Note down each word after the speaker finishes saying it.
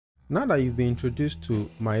Now that you've been introduced to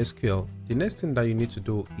MySQL, the next thing that you need to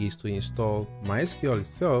do is to install MySQL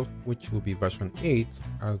itself, which will be version 8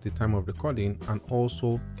 at the time of recording, and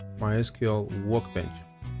also MySQL Workbench.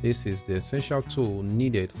 This is the essential tool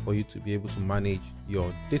needed for you to be able to manage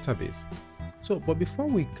your database. But before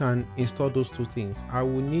we can install those two things, I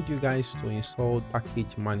will need you guys to install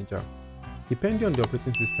Package Manager. Depending on the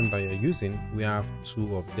operating system that you're using, we have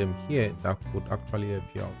two of them here that could actually help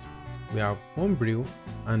you out. We have Homebrew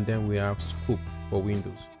and then we have Scoop for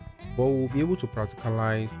Windows. But we'll be able to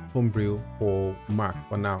practicalize Homebrew for Mac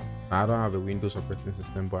for now. I don't have a Windows operating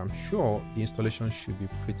system, but I'm sure the installation should be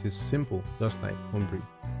pretty simple, just like Homebrew.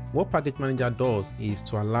 What Package Manager does is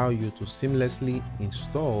to allow you to seamlessly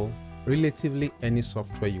install relatively any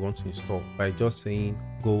software you want to install by just saying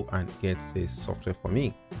go and get this software for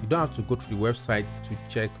me. You don't have to go to the website to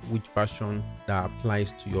check which version that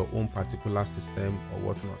applies to your own particular system or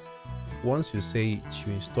whatnot. Once you say it should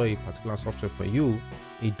install a particular software for you,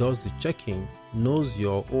 it does the checking, knows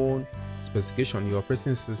your own specification, your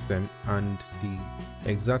operating system, and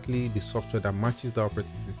exactly the software that matches the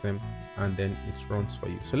operating system, and then it runs for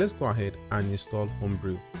you. So let's go ahead and install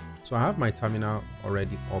Homebrew. So I have my terminal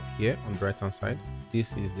already up here on the right hand side.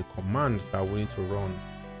 This is the command that we need to run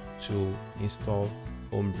to install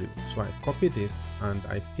Homebrew. So I copy this and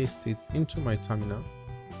I paste it into my terminal.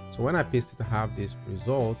 So when I paste it, I have this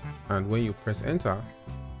result, and when you press enter,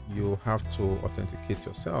 you have to authenticate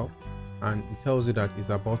yourself, and it tells you that it's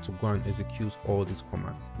about to go and execute all these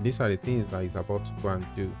commands. These are the things that it's about to go and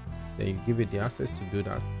do. Then you give it the access to do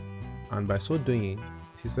that, and by so doing,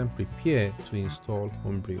 the system prepare to install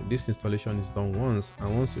Homebrew. This installation is done once,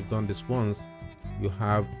 and once you've done this once, you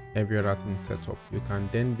have every other thing set up. You can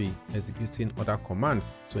then be executing other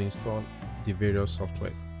commands to install the various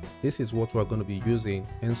softwares. This is what we're going to be using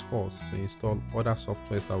henceforth to install other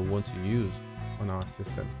softwares that we want to use on our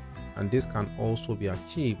system. And this can also be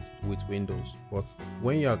achieved with Windows. But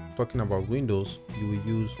when you are talking about Windows, you will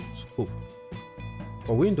use Scoop.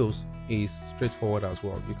 For Windows, is straightforward as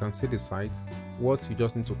well. You can see the site. What you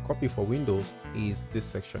just need to copy for Windows is this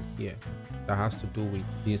section here that has to do with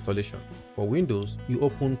the installation. For Windows, you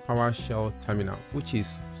open PowerShell terminal, which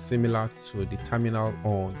is similar to the terminal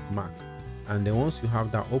on Mac. And then once you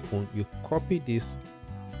have that open, you copy this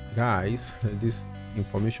this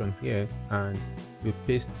information here, and you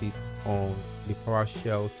paste it on the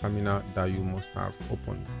PowerShell terminal that you must have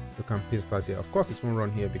opened. You can paste that there. Of course, it won't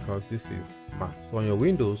run here because this is Mac. So on your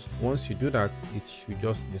Windows, once you do that, it should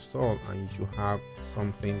just install and you should have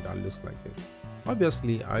something that looks like this.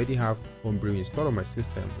 Obviously, I already have Homebrew installed on my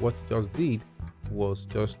system. What it just did was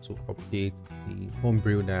just to update the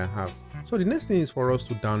Homebrew that I have. So the next thing is for us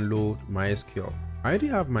to download MySQL. I already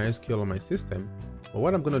have MySQL on my system, but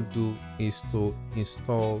what I'm going to do is to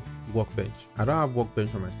install Workbench. I don't have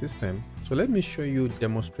Workbench on my system, so let me show you,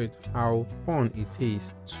 demonstrate how fun it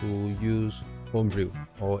is to use Homebrew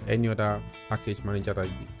or any other package manager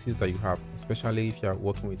that you have, especially if you are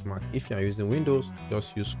working with Mac. If you are using Windows,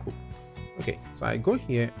 just use Scoop. Okay, so I go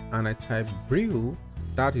here and I type brew.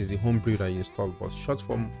 That is the Homebrew that you installed, but short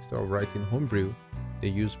form, instead of writing Homebrew, they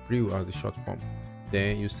use brew as the short form.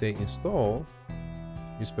 Then you say install.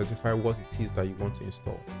 You specify what it is that you want to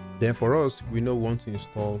install. Then for us, we know we want to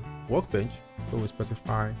install Workbench, so we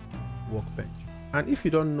specify Workbench. And if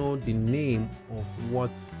you don't know the name of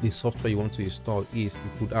what the software you want to install is,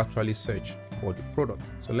 you could actually search for the product.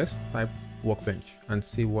 So let's type Workbench and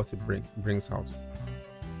see what it brings out,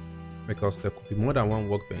 because there could be more than one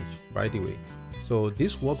Workbench, by the way. So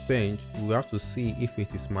this Workbench, we have to see if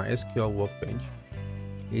it is MySQL Workbench.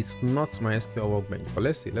 It's not MySQL Workbench, but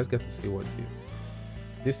let's get to see what it is.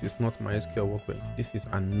 This is not MySQL Workbench. This is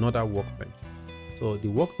another Workbench. So the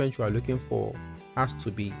Workbench we are looking for has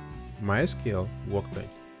to be MySQL Workbench.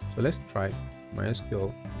 So let's try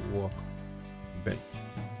MySQL Workbench.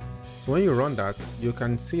 So when you run that, you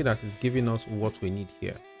can see that it's giving us what we need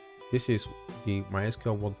here. This is the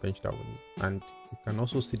MySQL Workbench that we need, and you can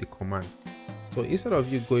also see the command. So instead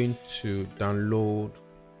of you going to download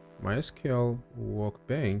MySQL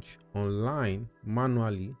Workbench online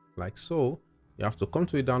manually like so, you have to come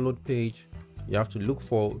to the download page. You have to look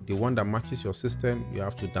for the one that matches your system. You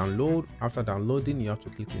have to download. After downloading, you have to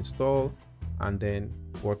click install and then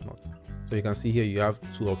whatnot. So you can see here you have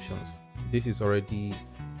two options. This is already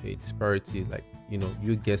a disparity, like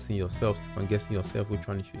you guessing yourself. I'm guessing yourself which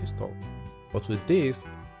one you should install. But with this,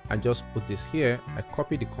 I just put this here. I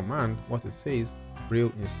copy the command. What it says: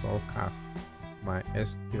 brew install cast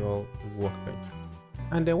MySQL Workbench.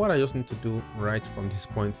 And then what I just need to do right from this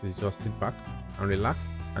point is just sit back and relax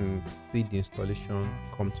and see the installation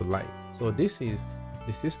come to life. So this is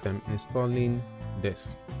the system installing this.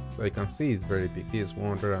 So you can see it's very big. This is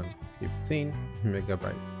 115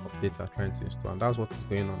 megabyte of data trying to install, and that's what is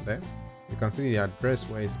going on there. You can see the address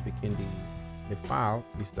where it's picking the file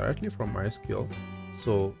is directly from MySQL,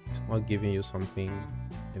 so it's not giving you something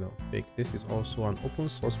fake. This is also an open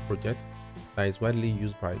source project that is widely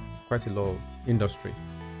used by quite a lot of industry.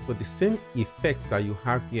 So the same effect that you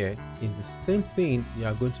have here is the same thing you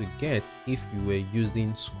are going to get if you were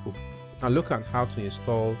using Scoop. Now look at how to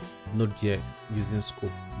install Node.js using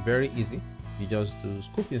Scoop. Very easy. You just do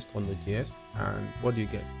Scoop install Node.js, and what do you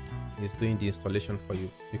get? It's doing the installation for you.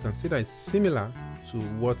 You can see that it's similar to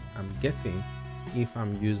what I'm getting if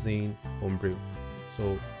I'm using Homebrew.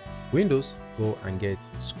 So Windows, go and get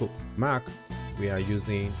Scoop. Mac, we are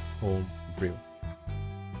using Homebrew.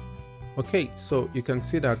 Okay, so you can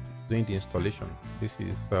see that doing the installation. This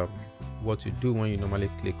is what you do when you normally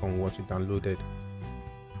click on what you downloaded.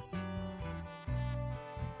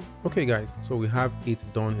 Okay guys, so we have it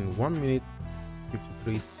done in 1 minute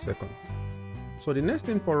 53 seconds. So the next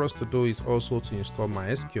thing for us to do is also to install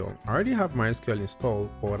MySQL. I already have MySQL installed,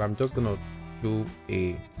 but I'm just gonna do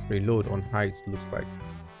a reload on how it looks like.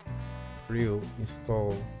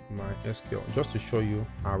 Install MySQL just to show you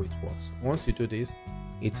how it works. Once you do this,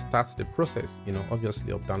 it starts the process,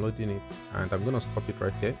 obviously, of downloading it, and I'm going to stop it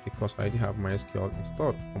right here because I already have MySQL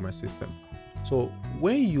installed on my system. So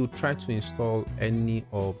when you try to install any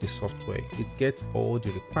of the software, it gets all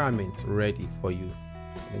the requirements ready for you.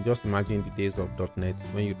 And just imagine the days of .NET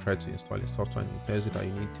when you try to install a software and it tells you that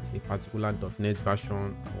you need a particular .NET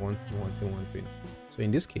version and one thing. So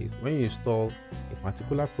in this case, when you install a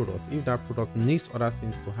particular product, if that product needs other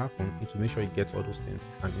things to happen, it will make sure you get all those things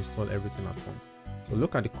and install everything at once. So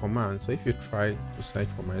look at the command. So if you try to search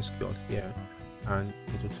for MySQL here, and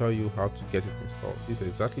it will tell you how to get it installed. This is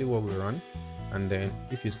exactly what we run. And then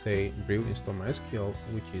if you say brew install MySQL,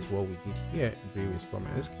 which is what we did here, brew install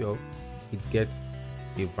MySQL, it gets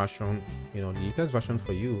a version, the latest version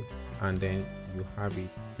for you, and then you have it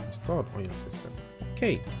installed on your system.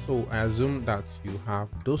 Okay, so I assume that you have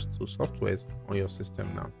those two softwares on your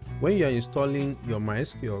system now. When you are installing your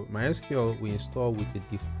MySQL will install with the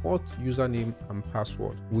default username and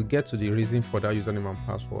password. We'll get to the reason for that username and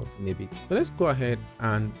password in a bit. So let's go ahead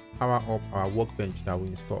and power up our workbench that we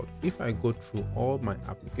installed. If I go through all my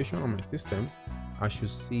application on my system, I should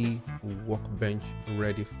see workbench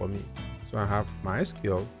ready for me. So I have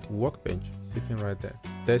MySQL workbench sitting right there.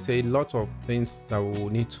 There's a lot of things that we will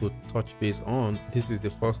need to touch base on. This is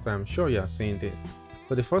the first time sure you are seeing this.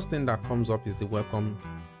 So the first thing that comes up is the welcome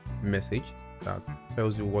message that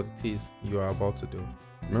tells you what it is you are about to do.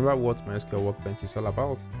 Remember what MySQL Workbench is all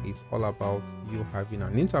about? It's all about you having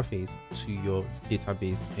an interface to your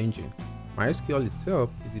database engine. MySQL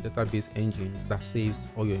itself is the database engine that saves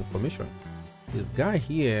all your information. This guy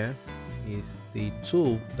here is the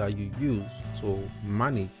tool that you use to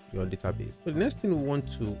manage your database. So the next thing we want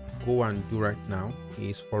to go and do right now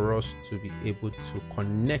is for us to be able to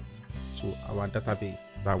connect to our database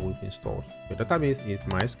that we've installed. The database is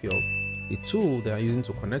MySQL. The tool that I'm using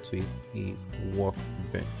to connect to it is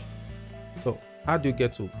Workbench. So how do you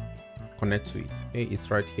get to connect to it? Hey, it's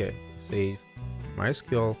right here. It says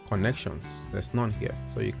MySQL connections. There's none here.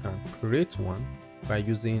 So you can create one by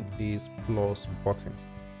using this plus button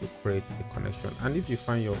to create a connection. And if you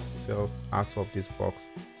find yourself out of this box,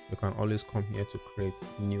 you can always come here to create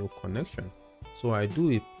a new connection. So I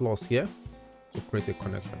do a plus here to create a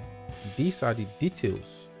connection. These are the details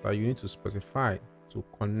that you need to specify to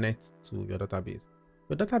connect to your database.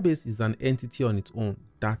 Your database is an entity on its own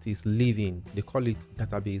that is living. They call it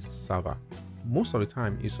database server. Most of the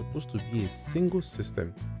time, it's supposed to be a single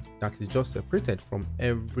system that is just separated from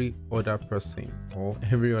every other person or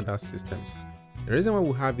every other systems. The reason why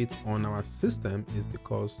we have it on our system is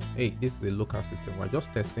because, hey, this is a local system. We're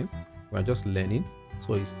just testing, we're just learning,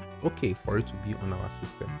 so it's okay for it to be on our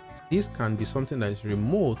system. This can be something that is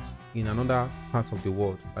remote in another part of the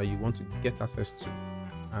world that you want to get access to,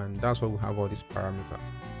 and that's why we have all these parameters.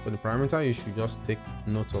 So the parameter you should just take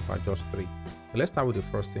note of are just 3. So let's start with the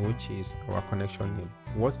first thing, which is our connection name.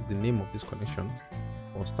 What is the name of this connection?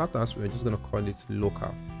 For starters, we're just going to call it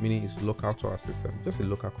local, meaning it's local to our system, just a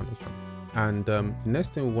local connection. And the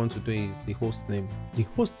next thing we want to do is the host name. The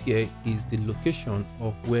host here is the location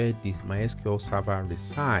of where this MySQL server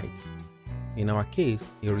resides. In our case,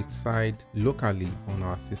 it resides locally on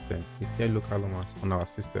our system. It's here local on our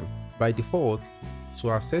system. By default,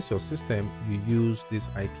 to access your system, you use this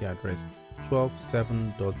IP address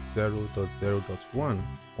 12.7.0.0.1,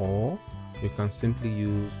 or you can simply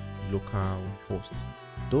use localhost.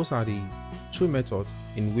 Those are the two methods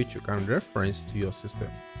in which you can reference to your system.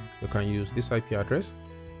 You can use this IP address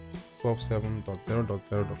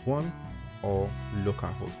 127.0.0.1 or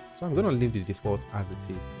localhost. So I'm going to leave the default as it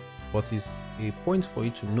is, but it's a point for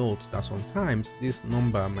you to note that sometimes this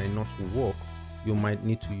number might not work. You might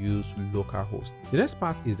need to use localhost. The next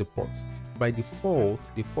part is the port. By default,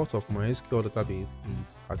 the port of MySQL database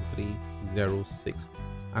is 3306,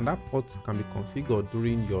 and that port can be configured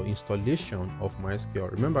during your installation of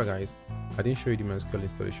MySQL. Remember guys, I didn't show you the MySQL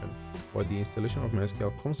installation, but the installation of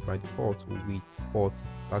MySQL comes by default with port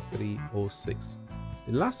 3306.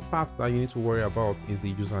 The last part that you need to worry about is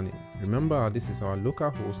the username. Remember, this is our local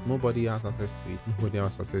host. Nobody has access to it. Nobody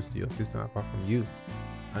has access to your system apart from you.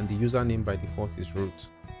 And the username by default is root.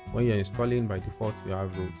 When you're installing, by default you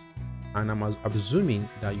have root. And I'm assuming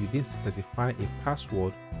that you didn't specify a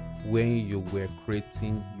password when you were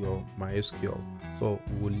creating your MySQL. So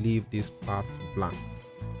we'll leave this part blank.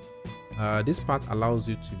 This part allows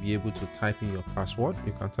you to be able to type in your password.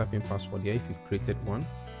 You can type in password here if you created one,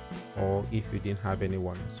 or if you didn't have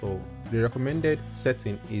anyone. So the recommended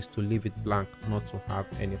setting is to leave it blank, not to have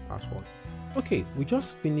any password. Okay, we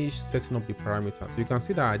just finished setting up the parameters. So you can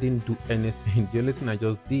see that I didn't do anything. The only thing I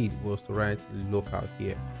just did was to write local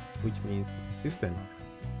here, which means system.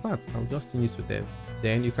 But I'll just change it to dev.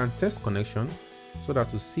 Then you can test connection so that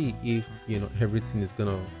to see if everything is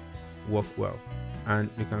gonna work well. And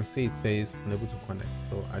you can see it says unable to connect.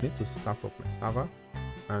 So I need to start up my server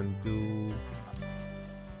and do.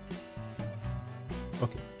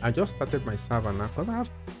 Okay, I just started my server now because I have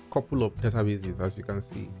a couple of databases, as you can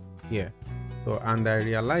see here. So, and I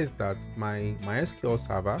realized that my MySQL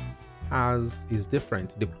server is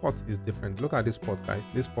different. The port is different. Look at this port, guys.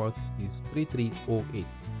 This port is 3308.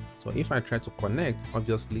 So if I try to connect,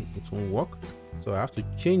 obviously it won't work. So I have to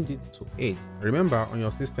change it to 8. Remember, on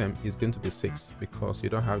your system it's going to be 6 because you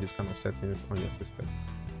don't have this kind of settings on your system.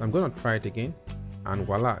 So I'm going to try it again, and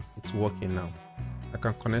voila, it's working now. I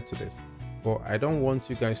can connect to this. But I don't want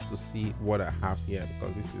you guys to see what I have here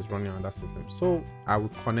because this is running on that system. So I will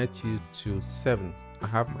connect you to 7. I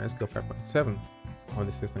have MySQL 5.7 on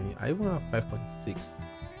the system here. I even have 5.6,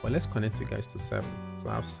 but let's connect you guys to 7. So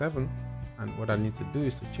I have 7, and what I need to do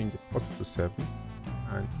is to change the port to 7.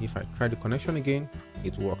 And if I try the connection again,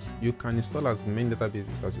 it works. You can install as many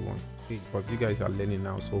databases as you want, okay, but you guys are learning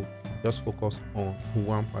now, so just focus on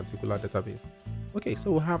one particular database. Okay,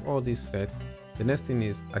 so we have all this set. The next thing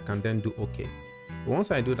is I can then do OK. Once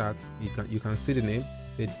I do that, you can see the name,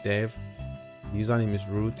 say dev, the username is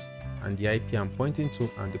root, and the IP I'm pointing to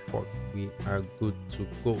and the port. We are good to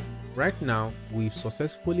go. Right now, we've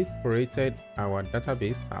successfully created our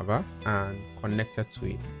database server and connected to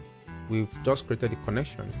it. We've just created a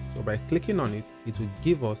connection. So by clicking on it, it will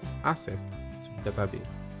give us access to the database.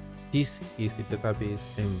 This is the database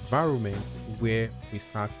environment where we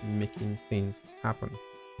start making things happen.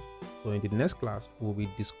 So in the next class, we'll be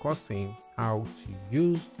discussing how to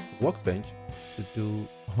use Workbench to do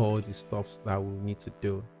all the stuff that we need to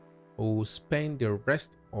do. We'll spend the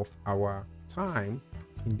rest of our time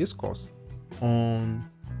in this course on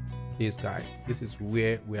this guide. This is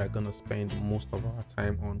where we are going to spend most of our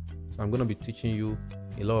time on. So I'm going to be teaching you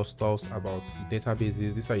a lot of stuff about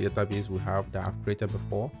databases. These are the databases we have that I've created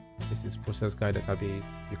before. This is process guide database.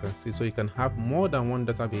 You can see, so you can have more than one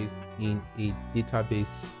database in a database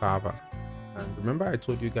server. And remember, I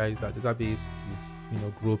told you guys that database is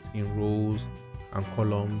grouped in rows and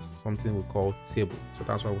columns, something we call table. So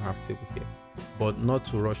that's why we have table here. But not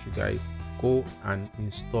to rush you guys, go and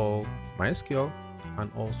install MySQL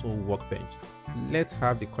and also Workbench. Let's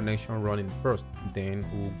have the connection running first, then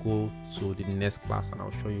we'll go to the next class and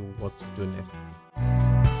I'll show you what to do next.